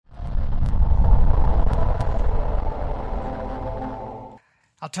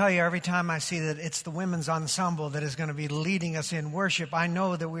I'll tell you, every time I see that it's the women's ensemble that is going to be leading us in worship, I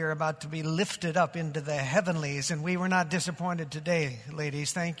know that we are about to be lifted up into the heavenlies, and we were not disappointed today,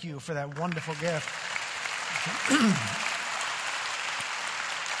 ladies. Thank you for that wonderful gift.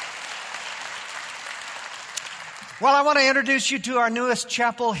 Well, I want to introduce you to our newest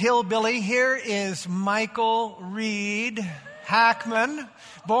chapel hillbilly. Here is Michael Reed Hackman,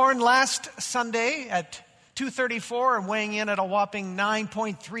 born last Sunday at 2:34 and weighing in at a whopping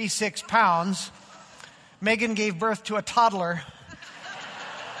 9.36 pounds. Megan gave birth to a toddler.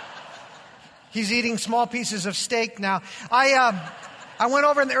 He's eating small pieces of steak now. I went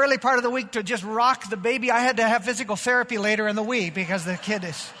over in the early part of the week to just rock the baby. I had to have physical therapy later in the week because the kid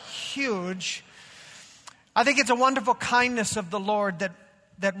is huge. I think it's a wonderful kindness of the Lord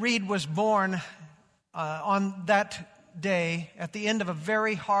that Reed was born on that day at the end of a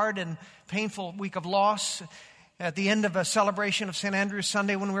very hard and painful week of loss, at the end of a celebration of St. Andrew's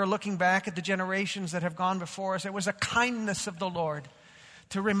Sunday when we were looking back at the generations that have gone before us. It was a kindness of the Lord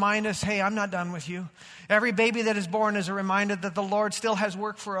to remind us, hey, I'm not done with you. Every baby that is born is a reminder that the Lord still has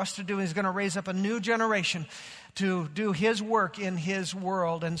work for us to do. He's going to raise up a new generation to do His work in His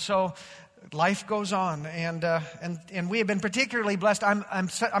world. And so life goes on, and we have been particularly blessed.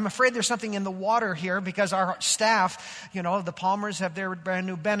 I'm afraid there's something in the water here because our staff, the Palmers have their brand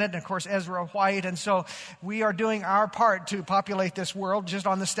new Bennett, and of course Ezra White, and so we are doing our part to populate this world just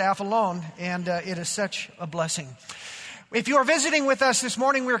on the staff alone, and it is such a blessing. If you are visiting with us this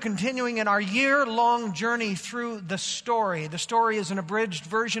morning, we are continuing in our year-long journey through the story. The story is an abridged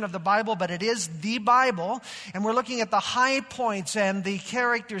version of the Bible, but it is the Bible. And we're looking at the high points and the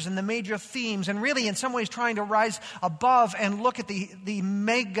characters and the major themes, and really in some ways trying to rise above and look at the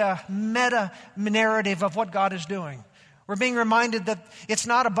meta narrative of what God is doing. We're being reminded that it's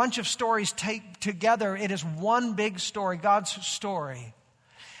not a bunch of stories taped together. It is one big story, God's story.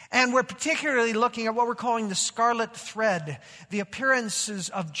 And we're particularly looking at what we're calling the scarlet thread, the appearances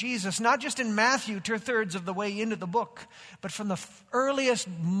of Jesus, not just in Matthew, 2/3 of the way into the book, but from the earliest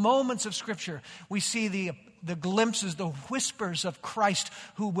moments of Scripture, we see the glimpses, the whispers of Christ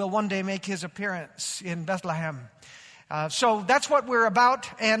who will one day make His appearance in Bethlehem. So that's what we're about.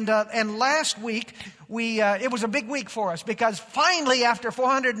 And last week, it was a big week for us because finally, after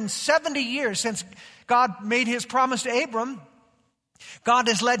 470 years since God made His promise to Abram, God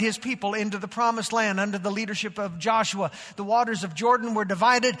has led His people into the promised land under the leadership of Joshua. The waters of Jordan were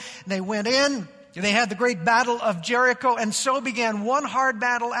divided. They went in. They had the great battle of Jericho. And so began one hard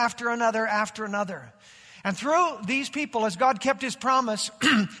battle after another after another. And through these people, as God kept His promise,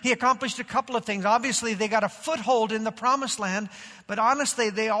 He accomplished a couple of things. Obviously, they got a foothold in the promised land. But honestly,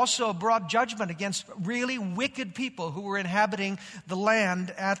 they also brought judgment against really wicked people who were inhabiting the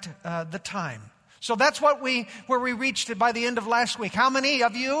land at the time. So that's where we reached by the end of last week. How many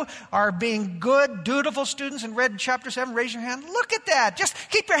of you are being good, dutiful students and read chapter 7? Raise your hand. Look at that. Just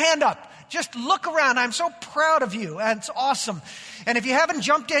keep your hand up. Just look around. I'm so proud of you. And it's awesome. And if you haven't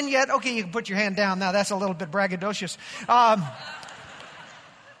jumped in yet, okay, you can put your hand down now. That's a little bit braggadocious.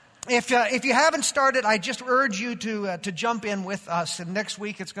 If you haven't started, I just urge you to jump in with us. And next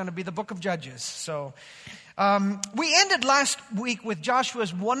week it's going to be the book of Judges. So we ended last week with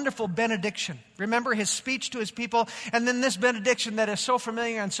Joshua's wonderful benediction. Remember his speech to his people, and then this benediction that is so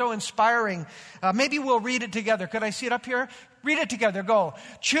familiar and so inspiring. Maybe we'll read it together. Could I see it up here? Read it together. Go.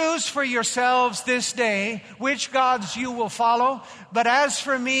 Choose for yourselves this day which gods you will follow. But as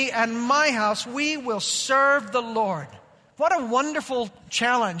for me and my house, we will serve the Lord. What a wonderful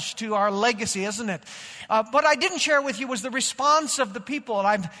challenge to our legacy, isn't it? What I didn't share with you was the response of the people.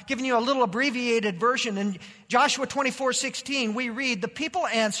 I've given you a little abbreviated version. In Joshua 24:16, we read, "The people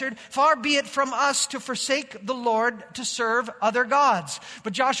answered, 'Far be it from us to forsake the Lord to serve other gods.'"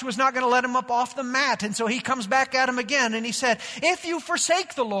 But Joshua's not going to let him up off the mat. And so he comes back at him again and he said, "If you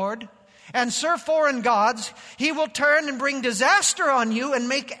forsake the Lord and serve foreign gods, He will turn and bring disaster on you and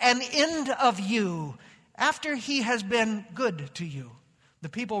make an end of you after He has been good to you." The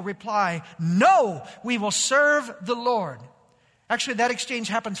people reply, "No, we will serve the Lord." Actually, that exchange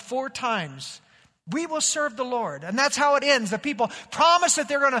happens 4 times. We will serve the Lord. And that's how it ends. The people promise that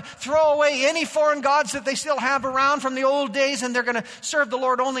they're going to throw away any foreign gods that they still have around from the old days, and they're going to serve the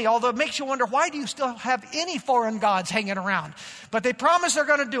Lord only. Although it makes you wonder, why do you still have any foreign gods hanging around? But they promise they're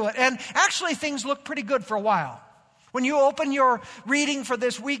going to do it. And actually, things look pretty good for a while. When you open your reading for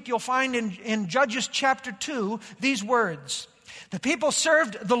this week, you'll find in Judges chapter 2 these words. "The people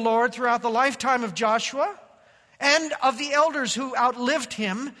served the Lord throughout the lifetime of Joshua and of the elders who outlived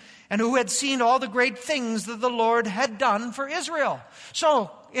him and who had seen all the great things that the Lord had done for Israel."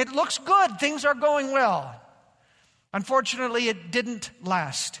 So it looks good. Things are going well. Unfortunately, it didn't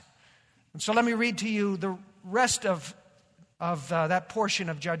last. And so let me read to you the rest of that portion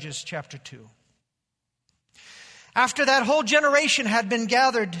of Judges chapter 2. After that whole generation had been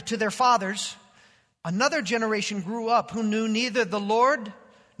gathered to their fathers, another generation grew up who knew neither the Lord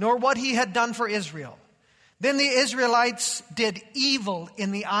nor what he had done for Israel. Then the Israelites did evil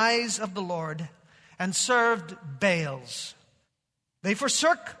in the eyes of the Lord and served Baals. They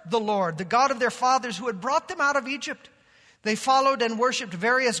forsook the Lord, the God of their fathers who had brought them out of Egypt. They followed and worshipped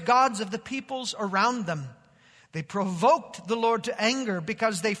various gods of the peoples around them. They provoked the Lord to anger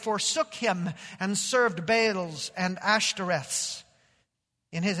because they forsook him and served Baals and Ashtoreths.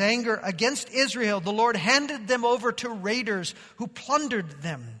 In his anger against Israel, the Lord handed them over to raiders who plundered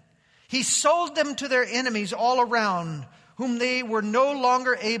them. He sold them to their enemies all around, whom they were no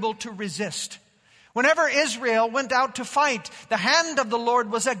longer able to resist. Whenever Israel went out to fight, the hand of the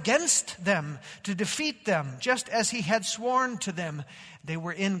Lord was against them to defeat them, just as he had sworn to them. They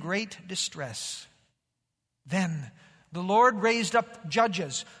were in great distress. Then the Lord raised up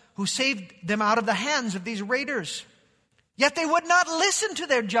judges who saved them out of the hands of these raiders. Yet they would not listen to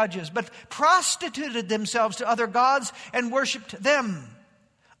their judges, but prostituted themselves to other gods and worshipped them.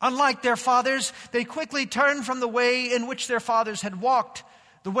 Unlike their fathers, they quickly turned from the way in which their fathers had walked,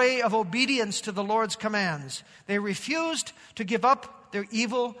 the way of obedience to the Lord's commands. They refused to give up their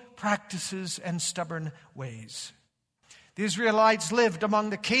evil practices and stubborn ways. The Israelites lived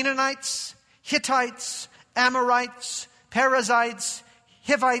among the Canaanites, Hittites, Amorites, Perizzites,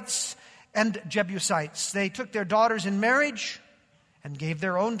 Hivites, and Jebusites. They took their daughters in marriage and gave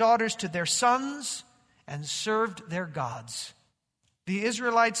their own daughters to their sons and served their gods. The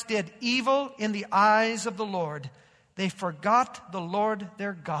Israelites did evil in the eyes of the Lord. They forgot the Lord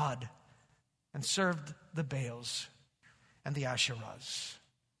their God and served the Baals and the Asherahs.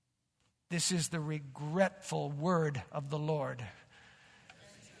 This is the regretful word of the Lord.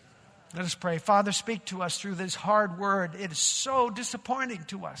 Let us pray. Father, speak to us through this hard word. It is so disappointing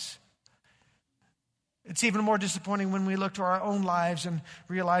to us. It's even more disappointing when we look to our own lives and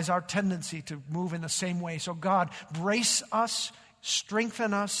realize our tendency to move in the same way. So God, brace us,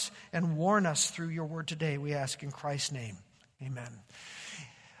 strengthen us, and warn us through your word today, we ask in Christ's name. Amen.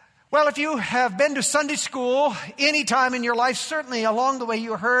 Well, if you have been to Sunday school any time in your life, certainly along the way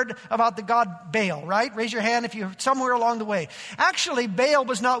you heard about the god Baal, right? Raise your hand if you're somewhere along the way. Actually, Baal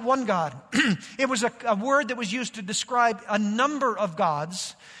was not one god. It was a word that was used to describe a number of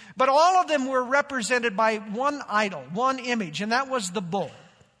gods, but all of them were represented by one idol, one image, and that was the bull.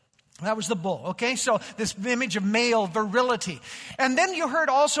 That was the bull, okay? So this image of male virility. And then you heard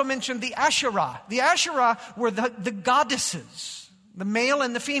also mentioned the Asherah. The Asherah were the goddesses. The male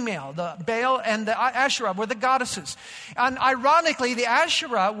and the female, the Baal and the Asherah were the goddesses. And ironically, the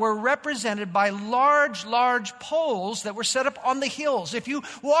Asherah were represented by large, large poles that were set up on the hills. If you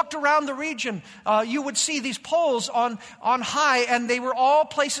walked around the region, you would see these poles on high, and they were all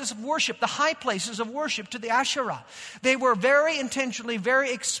places of worship, the high places of worship to the Asherah. They were very intentionally,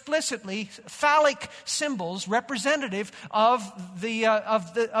 very explicitly phallic symbols representative of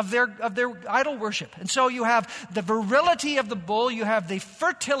their idol worship. And so you have the virility of the bull, you have the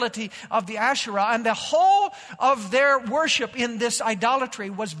fertility of the Asherah, and the whole of their worship in this idolatry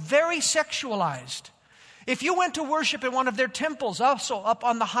was very sexualized. If you went to worship in one of their temples, also up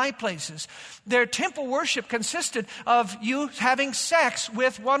on the high places, their temple worship consisted of you having sex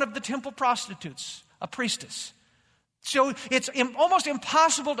with one of the temple prostitutes, a priestess. So it's almost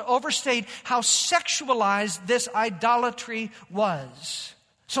impossible to overstate how sexualized this idolatry was.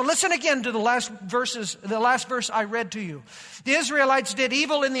 So listen again to the last verse I read to you. The Israelites did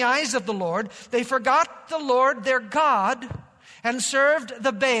evil in the eyes of the Lord. They forgot the Lord their God and served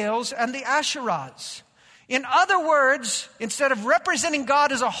the Baals and the Asherahs. In other words, instead of representing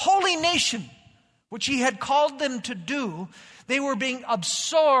God as a holy nation, which he had called them to do, they were being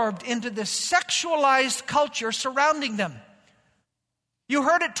absorbed into the sexualized culture surrounding them. You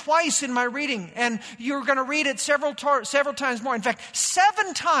heard it twice in my reading, and you're going to read it several times more. In fact,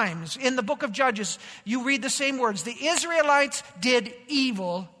 7 times in the book of Judges, you read the same words. The Israelites did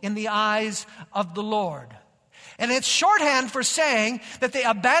evil in the eyes of the Lord. And it's shorthand for saying that they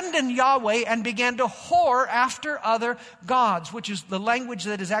abandoned Yahweh and began to whore after other gods, which is the language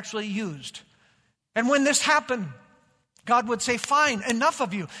that is actually used. And when this happened, God would say, fine, enough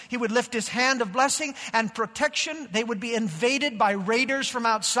of you. He would lift his hand of blessing and protection. They would be invaded by raiders from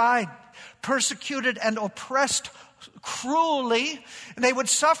outside, persecuted and oppressed cruelly. And they would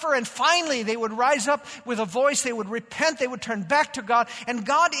suffer, and finally they would rise up with a voice. They would repent. They would turn back to God. And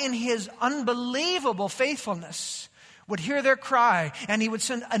God, in his unbelievable faithfulness, would hear their cry, and he would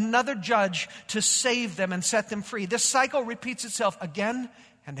send another judge to save them and set them free. This cycle repeats itself again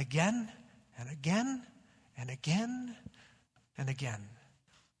and again and again and again and again.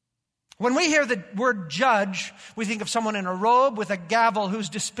 When we hear the word judge, we think of someone in a robe with a gavel who's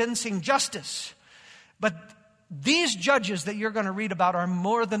dispensing justice. But these judges that you're going to read about are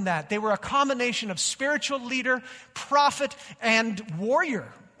more than that. They were a combination of spiritual leader, prophet, and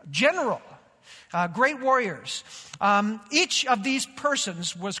warrior, general. Great warriors. Each of these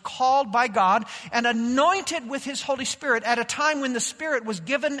persons was called by God and anointed with His Holy Spirit at a time when the Spirit was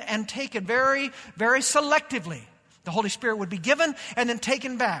given and taken very, very selectively. The Holy Spirit would be given and then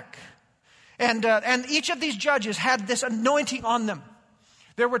taken back. And each of these judges had this anointing on them.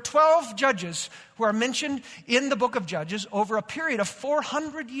 There were 12 judges who are mentioned in the book of Judges over a period of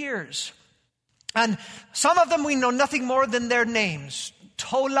 400 years. And some of them we know nothing more than their names.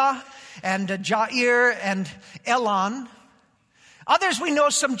 Tola and Jair and Elon. Others we know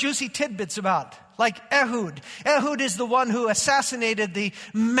some juicy tidbits about, like Ehud. Ehud is the one who assassinated the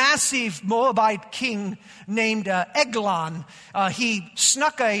massive Moabite king named Eglon. He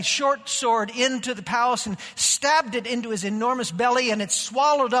snuck a short sword into the palace and stabbed it into his enormous belly, and it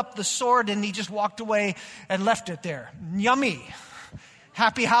swallowed up the sword, and he just walked away and left it there. Yummy.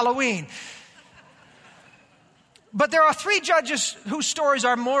 Happy Halloween. But there are 3 judges whose stories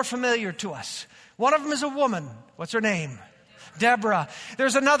are more familiar to us. One of them is a woman. What's her name? Deborah.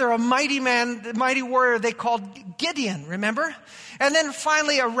 There's another, a mighty man, a mighty warrior they called Gideon, remember? And then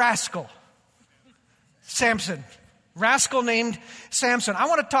finally a rascal, Samson. Rascal named Samson. I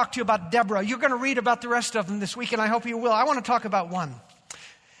want to talk to you about Deborah. You're going to read about the rest of them this week, and I hope you will. I want to talk about one.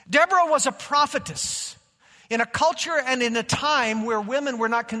 Deborah was a prophetess. In a culture and in a time where women were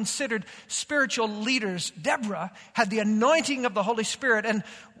not considered spiritual leaders, Deborah had the anointing of the Holy Spirit and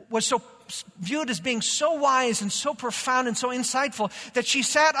was so viewed as being so wise and so profound and so insightful that she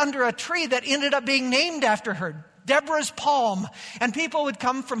sat under a tree that ended up being named after her, Deborah's palm. And people would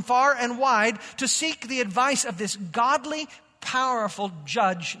come from far and wide to seek the advice of this godly, powerful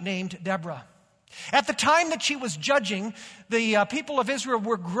judge named Deborah. At the time that she was judging, the people of Israel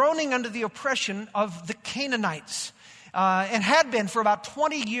were groaning under the oppression of the Canaanites. And had been for about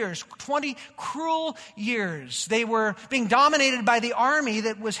 20 years, 20 cruel years. They were being dominated by the army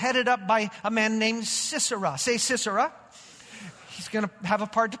that was headed up by a man named Sisera. Say Sisera. He's going to have a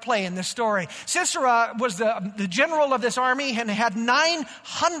part to play in this story. Sisera was the general of this army and had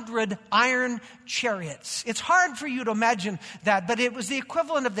 900 iron chariots. It's hard for you to imagine that, but it was the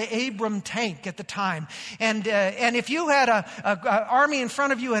equivalent of the Abram tank at the time. And if you had a army in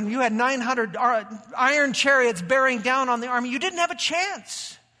front of you and you had 900 iron chariots bearing down on the army, you didn't have a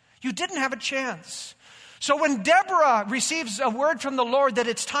chance. You didn't have a chance. So when Deborah receives a word from the Lord that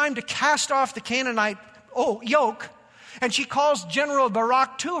it's time to cast off the Canaanite yoke, and she calls General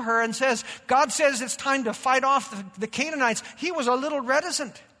Barak to her and says, God says it's time to fight off the Canaanites. He was a little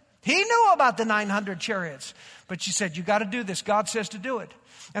reticent. He knew about the 900 chariots. But she said, you got to do this. God says to do it.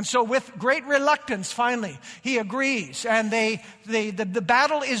 And so with great reluctance, finally, he agrees. And the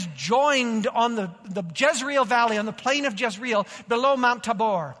battle is joined on the Jezreel Valley, on the plain of Jezreel, below Mount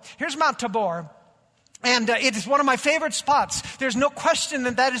Tabor. Here's Mount Tabor. And it is one of my favorite spots. There's no question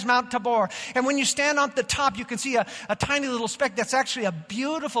that is Mount Tabor. And when you stand on the top, you can see a tiny little speck that's actually a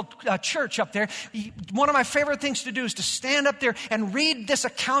beautiful church up there. One of my favorite things to do is to stand up there and read this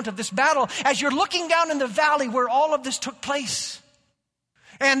account of this battle as you're looking down in the valley where all of this took place.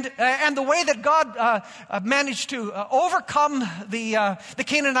 And the way that God managed to overcome the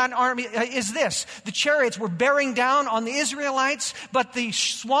Canaanite army is this. The chariots were bearing down on the Israelites, but the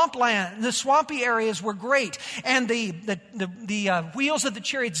swampland, the swampy areas were great. And the wheels of the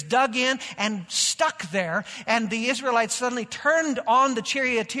chariots dug in and stuck there. And the Israelites suddenly turned on the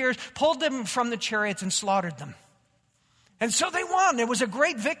charioteers, pulled them from the chariots and slaughtered them. And so they won. It was a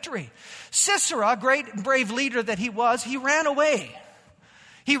great victory. Sisera, great brave leader that he was, he ran away.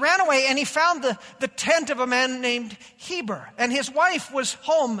 He ran away and he found the tent of a man named Heber. And his wife was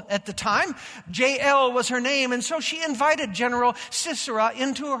home at the time. Jael was her name. And so she invited General Sisera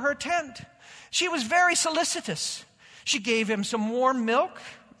into her tent. She was very solicitous. She gave him some warm milk.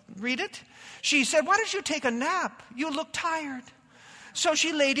 Read it. She said, why don't you take a nap? You look tired. So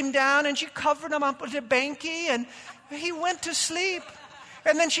she laid him down and she covered him up with a banky and he went to sleep.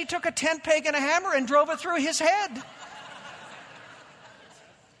 And then she took a tent peg and a hammer and drove it through his head.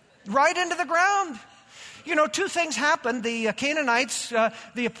 Right into the ground. You know, 2 things happened. The Canaanites,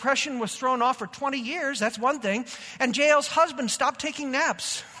 the oppression was thrown off for 20 years. That's one thing. And Jael's husband stopped taking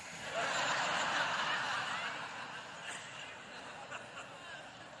naps.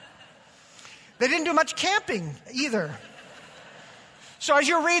 They didn't do much camping either. So as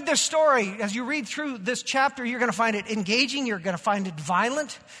you read this story, as you read through this chapter, you're going to find it engaging. You're going to find it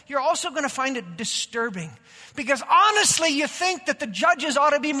violent. You're also going to find it disturbing. Because honestly, you think that the judges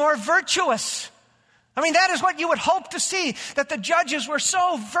ought to be more virtuous. I mean, that is what you would hope to see, that the judges were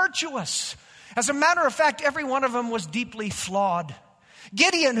so virtuous. As a matter of fact, every one of them was deeply flawed.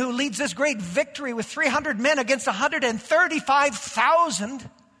 Gideon, who leads this great victory with 300 men against 135,000,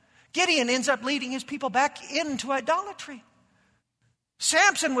 Gideon ends up leading his people back into idolatry.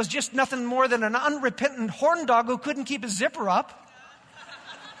 Samson was just nothing more than an unrepentant horn dog who couldn't keep his zipper up.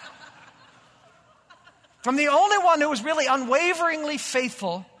 And the only one who was really unwaveringly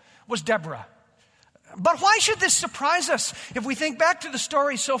faithful was Deborah. But why should this surprise us? If we think back to the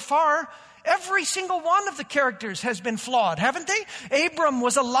story so far, every single one of the characters has been flawed, haven't they? Abram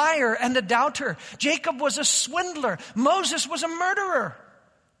was a liar and a doubter. Jacob was a swindler. Moses was a murderer.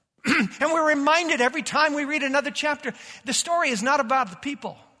 And we're reminded every time we read another chapter, the story is not about the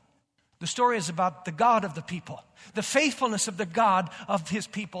people. The story is about the God of the people, the faithfulness of the God of his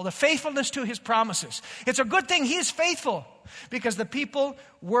people, the faithfulness to his promises. It's a good thing he is faithful because the people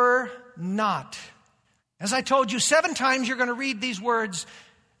were not. As I told you, 7 times you're going to read these words,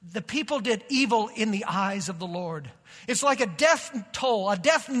 the people did evil in the eyes of the Lord. It's like a death toll, a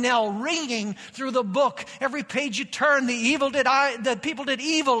death knell ringing through the book. Every page you turn, the people did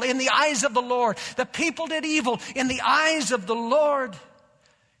evil in the eyes of the Lord. The people did evil in the eyes of the Lord.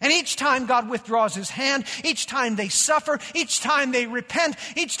 And each time God withdraws his hand, each time they suffer, each time they repent,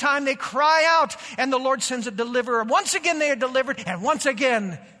 each time they cry out, and the Lord sends a deliverer. Once again they are delivered, and once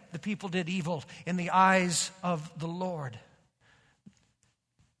again the people did evil in the eyes of the Lord.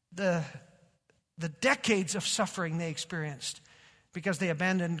 The decades of suffering they experienced because they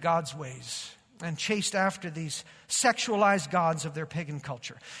abandoned God's ways and chased after these sexualized gods of their pagan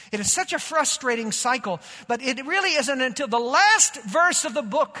culture. It is such a frustrating cycle, but it really isn't until the last verse of the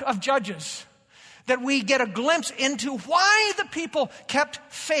book of Judges that we get a glimpse into why the people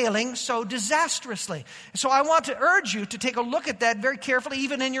kept failing so disastrously. So I want to urge you to take a look at that very carefully,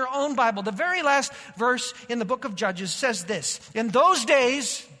 even in your own Bible. The very last verse in the book of Judges says this: in those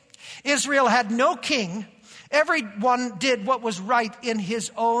days, Israel had no king. Everyone did what was right in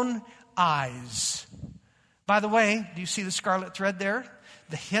his own eyes. By the way, do you see the scarlet thread there?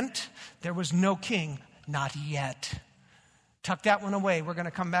 The hint, there was no king, not yet. Tuck that one away. We're going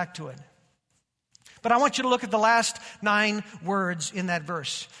to come back to it. But I want you to look at the last 9 words in that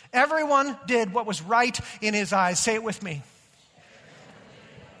verse. Everyone did what was right in his eyes. Say it with me.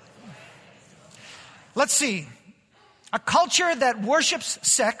 Let's see. A culture that worships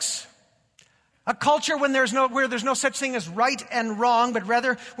sex, a culture where there's no such thing as right and wrong, but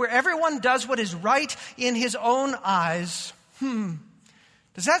rather where everyone does what is right in his own eyes.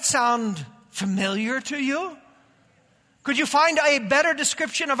 Does that sound familiar to you? Could you find a better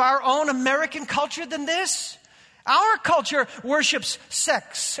description of our own American culture than this? Our culture worships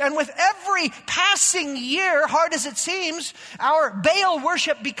sex, and with every passing year, hard as it seems, our Baal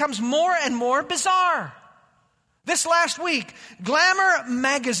worship becomes more and more bizarre. This last week, Glamour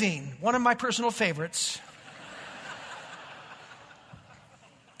magazine, one of my personal favorites,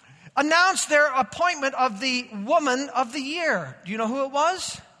 announced their appointment of the Woman of the Year. Do you know who it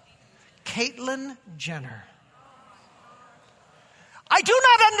was? Caitlyn Jenner. I do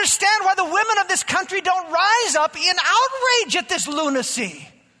not understand why the women of this country don't rise up in outrage at this lunacy.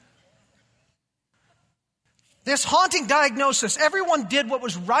 This haunting diagnosis, everyone did what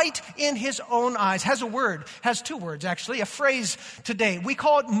was right in his own eyes, has 2 words actually, a phrase today. We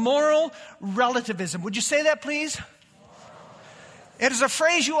call it moral relativism. Would you say that, please? It is a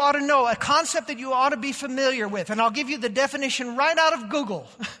phrase you ought to know, a concept that you ought to be familiar with. And I'll give you the definition right out of Google.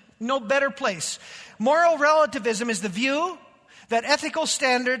 No better place. Moral relativism is the view that ethical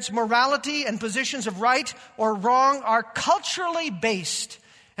standards, morality, and positions of right or wrong are culturally based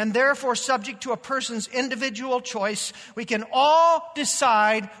and therefore subject to a person's individual choice. We can all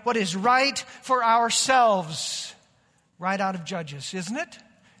decide what is right for ourselves. Right out of Judges, isn't it?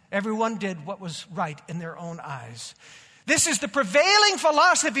 Everyone did what was right in their own eyes. This is the prevailing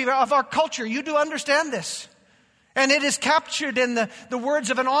philosophy of our culture. You do understand this. And it is captured in the words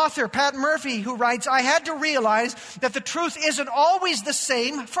of an author, Pat Murphy, who writes, I had to realize that the truth isn't always the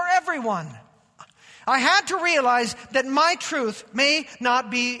same for everyone. I had to realize that my truth may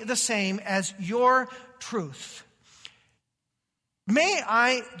not be the same as your truth. May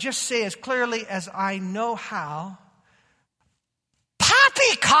I just say as clearly as I know how,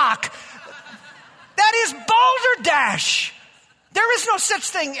 poppycock! That is balderdash! There is no such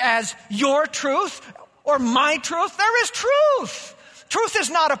thing as your truth or my truth. There is truth. Truth is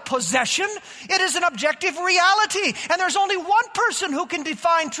not a possession. It is an objective reality. And there's only one person who can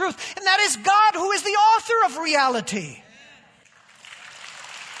define truth, and that is God, who is the author of reality.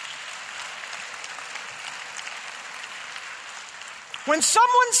 When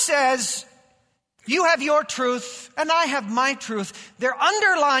someone says, you have your truth and I have my truth, their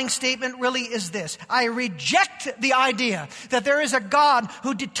underlying statement really is this: I reject the idea that there is a God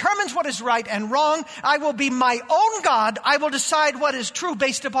who determines what is right and wrong. I will be my own God. I will decide what is true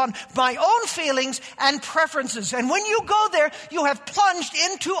based upon my own feelings and preferences. And when you go there, you have plunged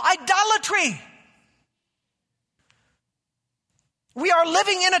into idolatry. We are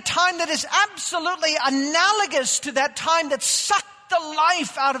living in a time that is absolutely analogous to that time that sucked the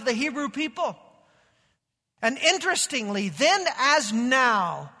life out of the Hebrew people. And interestingly, then as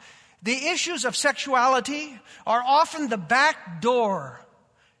now, the issues of sexuality are often the back door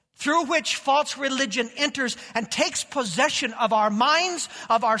through which false religion enters and takes possession of our minds,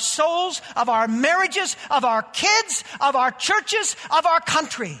 of our souls, of our marriages, of our kids, of our churches, of our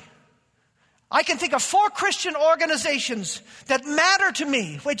country. I can think of 4 Christian organizations that matter to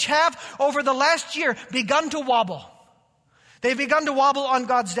me, which have, over the last year, begun to wobble. They've begun to wobble on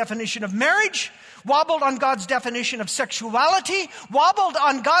God's definition of marriage, wobbled on God's definition of sexuality, wobbled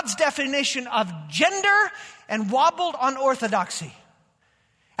on God's definition of gender, and wobbled on orthodoxy.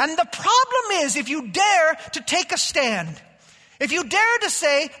 And the problem is, if you dare to take a stand, if you dare to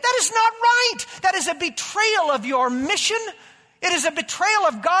say, that is not right, that is a betrayal of your mission, it is a betrayal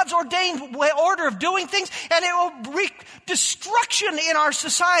of God's ordained order of doing things, and it will wreak destruction in our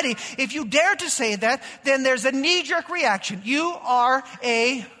society. If you dare to say that, then there's a knee-jerk reaction. You are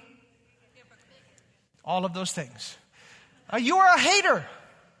all of those things. You are a hater.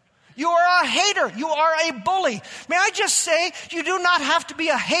 You are a hater. You are a bully. May I just say, you do not have to be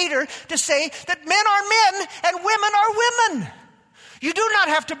a hater to say that men are men and women are women. You do not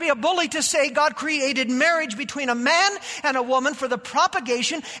have to be a bully to say God created marriage between a man and a woman for the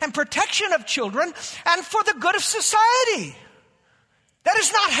propagation and protection of children and for the good of society. That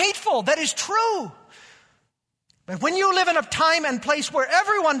is not hateful. That is true. But when you live in a time and place where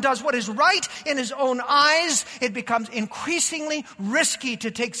everyone does what is right in his own eyes, it becomes increasingly risky to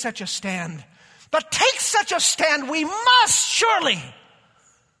take such a stand. But take such a stand we must, surely.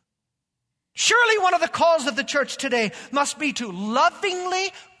 Surely one of the calls of the church today must be to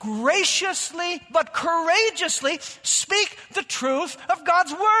lovingly, graciously, but courageously speak the truth of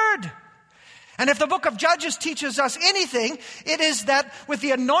God's word. And if the book of Judges teaches us anything, it is that with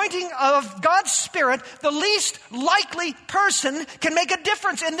the anointing of God's Spirit, the least likely person can make a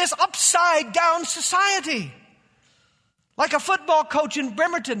difference in this upside down society. Like a football coach in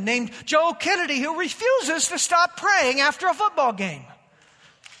Bremerton named Joe Kennedy, who refuses to stop praying after a football game.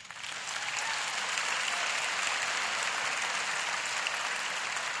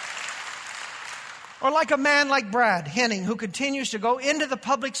 Or like a man like Brad Henning, who continues to go into the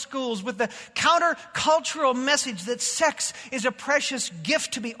public schools with the countercultural message that sex is a precious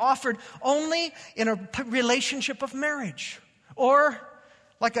gift to be offered only in a relationship of marriage. Or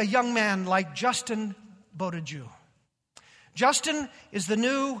like a young man like Justin Bodeju. Justin is the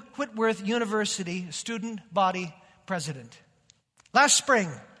new Whitworth University student body president. Last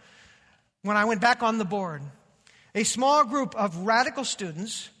spring, when I went back on the board, a small group of radical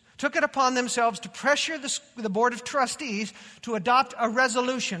students took it upon themselves to pressure the Board of Trustees to adopt a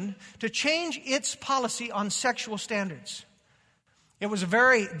resolution to change its policy on sexual standards. It was a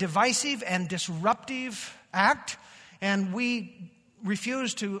very divisive and disruptive act, and we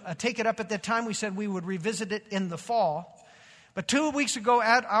refused to take it up at that time. We said we would revisit it in the fall. But 2 weeks ago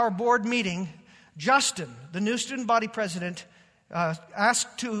at our board meeting, Justin, the new student body president,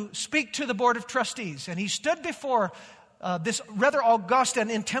 asked to speak to the Board of Trustees, and he stood before this rather august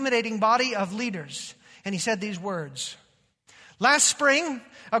and intimidating body of leaders. And he said these words: last spring,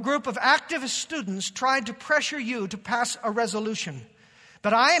 a group of activist students tried to pressure you to pass a resolution.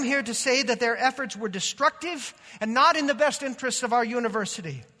 But I am here to say that their efforts were destructive and not in the best interests of our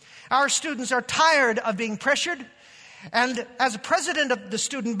university. Our students are tired of being pressured. And as president of the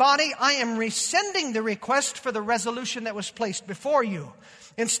student body, I am rescinding the request for the resolution that was placed before you.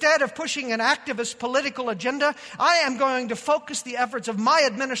 Instead of pushing an activist political agenda, I am going to focus the efforts of my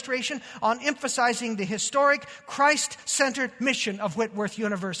administration on emphasizing the historic, Christ-centered mission of Whitworth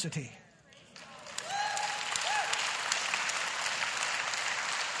University.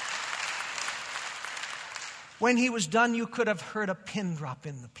 When he was done, you could have heard a pin drop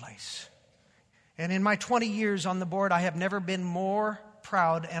in the place. And in my 20 years on the board, I have never been more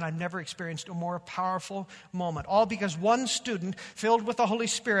proud, and I've never experienced a more powerful moment. All because one student filled with the Holy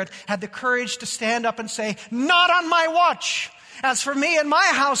Spirit had the courage to stand up and say, "Not on my watch. As for me and my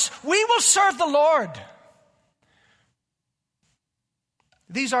house, we will serve the Lord."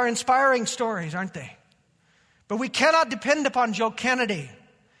 These are inspiring stories, aren't they? But we cannot depend upon Joe Kennedy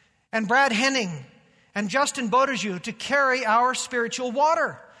and Brad Henning and Justin Boderjou to carry our spiritual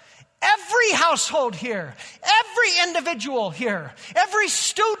water. Every household here, every individual here, every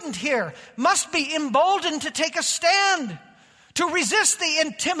student here must be emboldened to take a stand, to resist the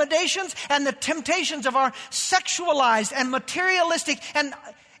intimidations and the temptations of our sexualized and materialistic and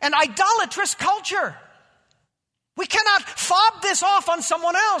idolatrous culture. We cannot fob this off on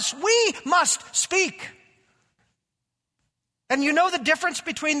someone else. We must speak. And you know the difference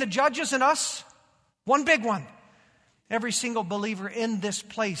between the judges and us? One big one. Every single believer in this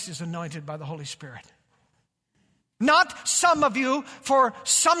place is anointed by the Holy Spirit. Not some of you for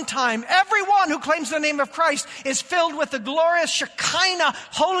some time. Everyone who claims the name of Christ is filled with the glorious Shekinah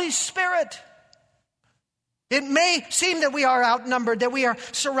Holy Spirit. It may seem that we are outnumbered, that we are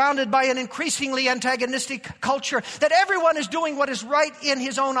surrounded by an increasingly antagonistic culture, that everyone is doing what is right in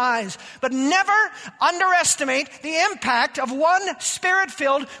his own eyes. But never underestimate the impact of one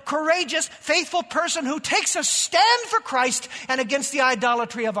Spirit-filled, courageous, faithful person who takes a stand for Christ and against the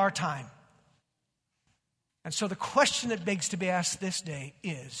idolatry of our time. And so the question that begs to be asked this day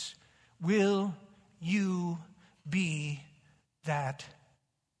is, will you be that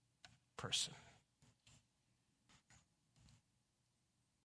person?